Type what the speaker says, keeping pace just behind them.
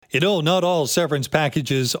Not all severance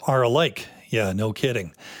packages are alike. Yeah, no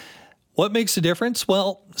kidding. What makes a difference?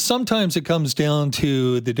 Well, sometimes it comes down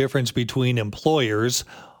to the difference between employers,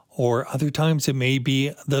 or other times it may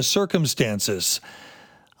be the circumstances.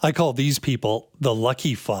 I call these people the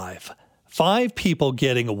lucky five. 5 people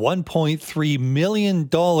getting $1.3 million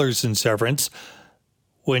in severance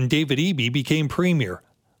when David Eby became premier.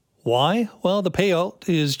 Why? Well, the payout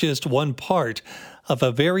is just one part of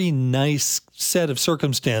a very nice set of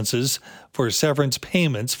circumstances for severance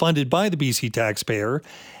payments funded by the BC taxpayer,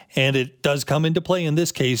 and it does come into play in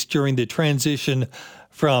this case during the transition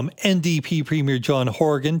from NDP Premier John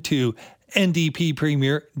Horgan to NDP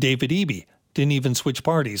Premier David Eby. Didn't even switch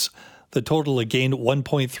parties. The total again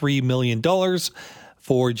 $1.3 million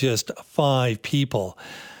for just 5 people.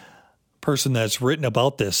 Person that's written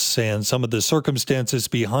about this and some of the circumstances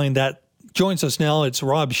behind that joins us now. It's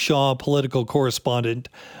Rob Shaw, political correspondent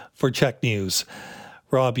for Czech News.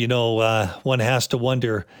 Rob, one has to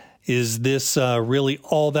wonder, is this really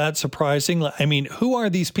all that surprising? I mean, who are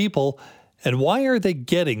these people and why are they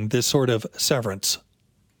getting this sort of severance?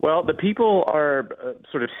 Well, the people are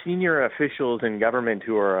sort of senior officials in government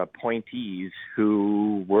who are appointees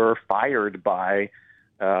who were fired by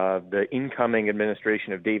the incoming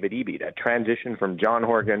administration of David Eby, that transition from John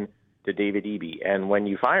Horgan to David Eby. And when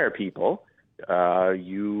you fire people,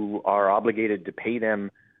 you are obligated to pay them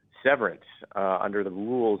severance under the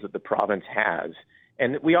rules that the province has.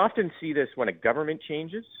 And we often see this when a government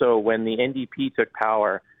changes. So when the NDP took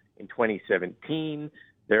power in 2017,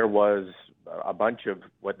 there was a bunch of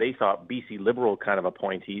what they thought BC Liberal kind of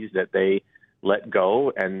appointees that they let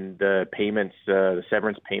go, and the payments, the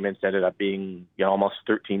severance payments, ended up being almost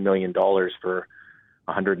 $13 million for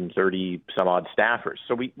 130 some odd staffers.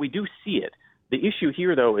 So we do see it. The issue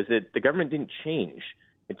here, though, is that the government didn't change.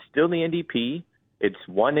 It's still the NDP. It's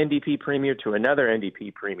one NDP premier to another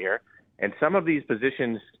NDP premier, and some of these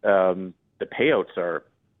positions, the payouts are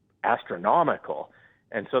astronomical,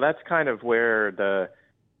 and so that's kind of where the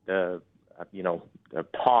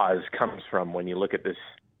pause comes from when you look at this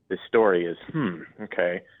story is,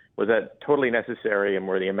 okay, was that totally necessary, and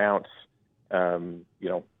were the amounts,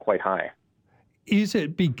 quite high? Is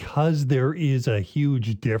it because there is a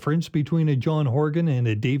huge difference between a John Horgan and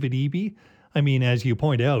a David Eby? I mean, as you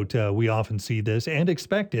point out, we often see this and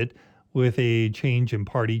expect it with a change in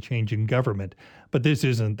party, change in government, but this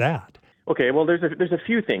isn't that. Okay, well, there's a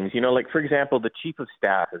few things, like, for example, the chief of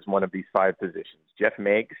staff is one of these 5 positions. Jeff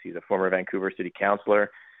Meigs, he's a former Vancouver city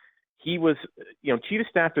councillor. He was, chief of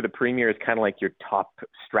staff to the premier is kind of like your top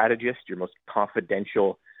strategist, your most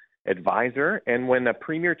confidential advisor. And when the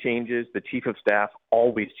premier changes, the chief of staff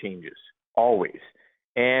always changes, always.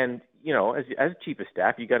 And, as chief of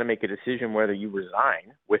staff, you got to make a decision whether you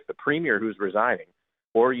resign with the premier who's resigning,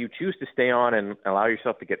 or you choose to stay on and allow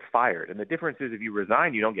yourself to get fired. And the difference is, if you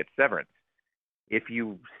resign, you don't get severance. If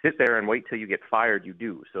you sit there and wait till you get fired, you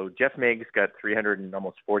do. So Jeff Meigs got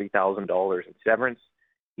 $340,000 in severance.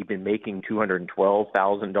 He'd been making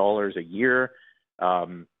 $212,000 a year.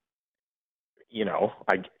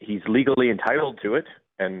 He's legally entitled to it,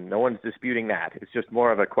 and no one's disputing that. It's just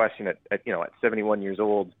more of a question at 71 years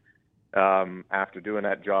old, after doing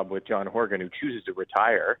that job with John Horgan, who chooses to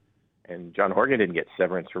retire. And John Horgan didn't get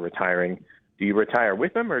severance for retiring. Do you retire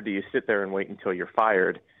with him, or do you sit there and wait until you're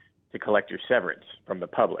fired to collect your severance from the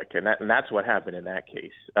public? And that's what happened in that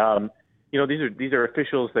case. These are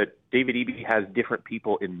officials that David Eby has different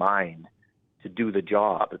people in mind to do the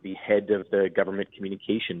job. The head of the government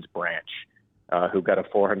communications branch, who got a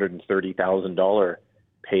 $430,000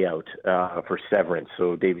 payout for severance,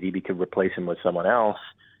 so David Eby could replace him with someone else.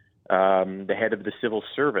 The head of the civil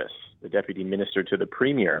service, the deputy minister to the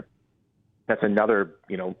premier. That's another,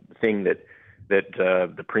 thing that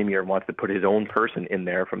the premier wants to put his own person in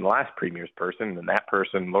there from the last premier's person. And that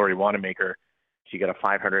person, Lori Wanamaker, she got a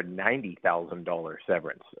 $590,000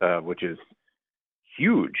 severance, which is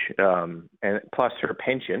huge. And plus her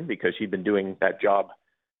pension, because she'd been doing that job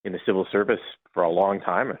in the civil service for a long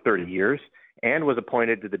time, 30 years, and was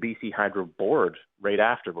appointed to the BC Hydro board right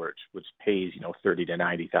afterwards, which pays, $30,000 to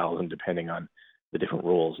 $90,000, depending on the different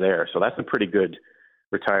rules there. So that's a pretty good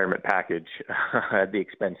retirement package at the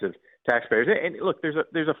expense of taxpayers. And look, there's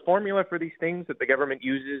a formula for these things that the government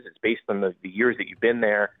uses. It's based on the years that you've been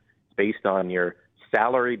there. It's based on your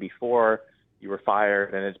salary before you were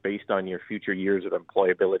fired, and it's based on your future years of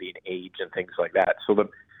employability and age and things like that. So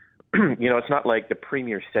it's not like the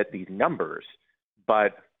premier set these numbers,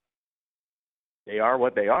 but they are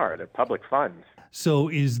what they are. They're public funds. So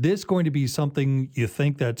is this going to be something you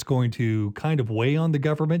think that's going to kind of weigh on the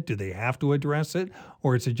government? Do they have to address it,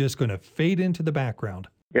 or is it just going to fade into the background?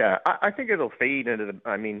 Yeah, I think it'll fade into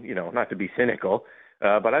not to be cynical,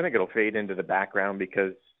 but I think it'll fade into the background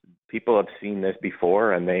because people have seen this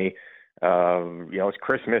before and it's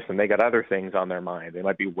Christmas and they got other things on their mind. They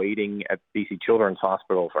might be waiting at BC Children's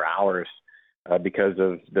Hospital for hours because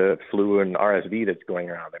of the flu and RSV that's going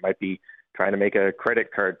around. They might be trying to make a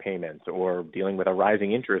credit card payment or dealing with a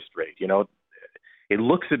rising interest rate. It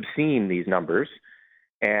looks obscene, these numbers,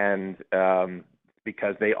 and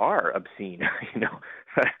because they are obscene.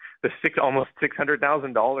 Almost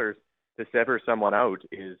 $600,000 to sever someone out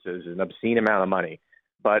is an obscene amount of money.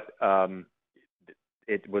 But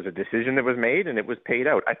it was a decision that was made and it was paid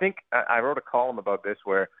out. I think I wrote a column about this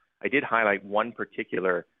where I did highlight one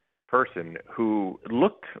particular person who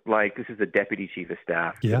looked like, this is the deputy chief of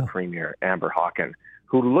staff to the premier, Amber Hawken,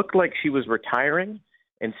 who looked like she was retiring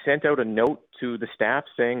and sent out a note to the staff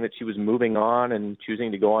saying that she was moving on and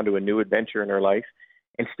choosing to go on to a new adventure in her life,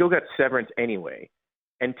 and still got severance anyway.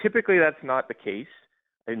 And typically that's not the case.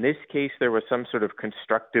 In this case, there was some sort of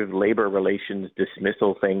constructive labor relations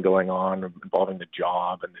dismissal thing going on involving the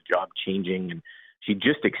job and the job changing. And she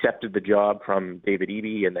just accepted the job from David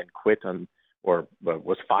Eby and then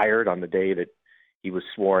was fired on the day that he was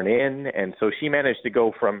sworn in. And so she managed to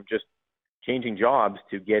go from just changing jobs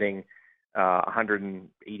to getting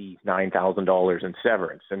 $189,000 in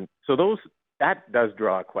severance. And so that does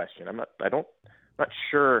draw a question. I'm not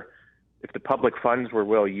sure if the public funds were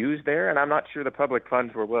well used there, and I'm not sure the public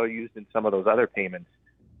funds were well used in some of those other payments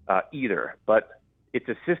either. But it's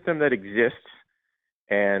a system that exists,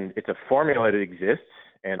 and it's a formula that exists,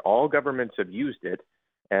 and all governments have used it.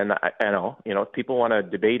 And I know, if people want to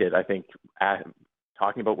debate it, I think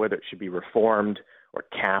talking about whether it should be reformed or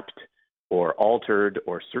capped or altered,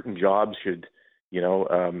 or certain jobs should,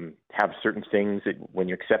 have certain things that when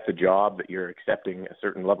you accept the job that you're accepting a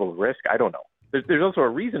certain level of risk. I don't know. There's also a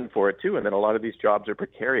reason for it too, and that a lot of these jobs are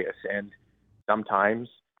precarious, and sometimes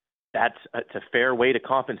it's a fair way to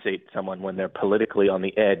compensate someone when they're politically on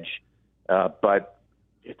the edge. But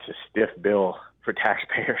it's a stiff bill for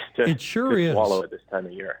taxpayers to swallow at this time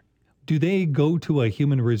of year. Do they go to a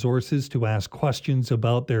human resources to ask questions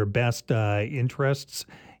about their best interests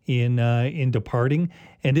in departing?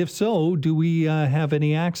 And if so, do we have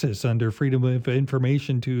any access under Freedom of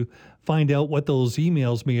Information to find out what those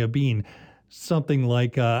emails may have been? Something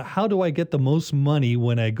like, how do I get the most money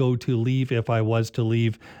when I go to leave if I was to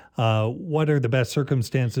leave? What are the best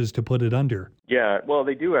circumstances to put it under? Yeah, well,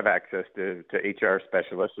 they do have access to HR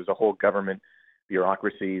specialists. There's a whole government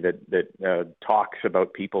bureaucracy that talks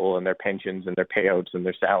about people and their pensions and their payouts and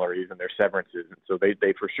their salaries and their severances. And so they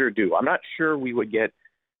for sure do. I'm not sure we would get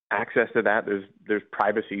access to that. There's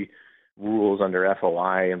privacy rules under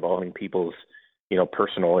FOI involving people's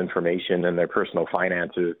personal information and their personal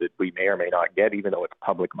finances that we may or may not get, even though it's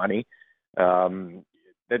public money.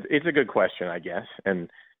 It's a good question, I guess,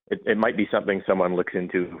 and it might be something someone looks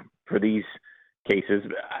into for these cases.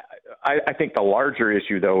 I think the larger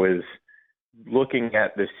issue, though, is looking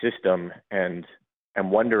at the system and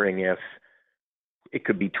wondering if it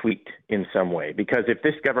could be tweaked in some way. Because if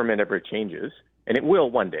this government ever changes, and it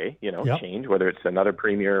will one day, change, whether it's another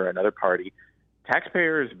premier or another party,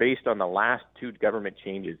 taxpayers, based on the last two government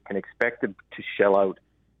changes, can expect to shell out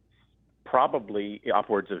probably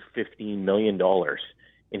upwards of $15 million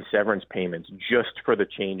in severance payments just for the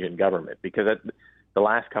change in government, because the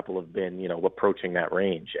last couple have been, approaching that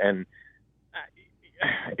range. And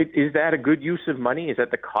is that a good use of money? Is that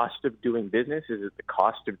the cost of doing business? Is it the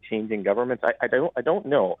cost of changing governments? I don't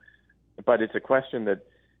know, but it's a question that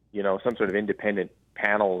some sort of independent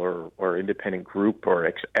panel or independent group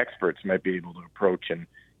or experts might be able to approach and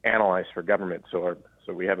analyze for government, so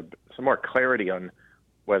we have some more clarity on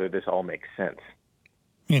whether this all makes sense.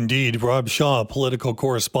 Indeed. Rob Shaw, political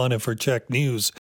correspondent for Czech News.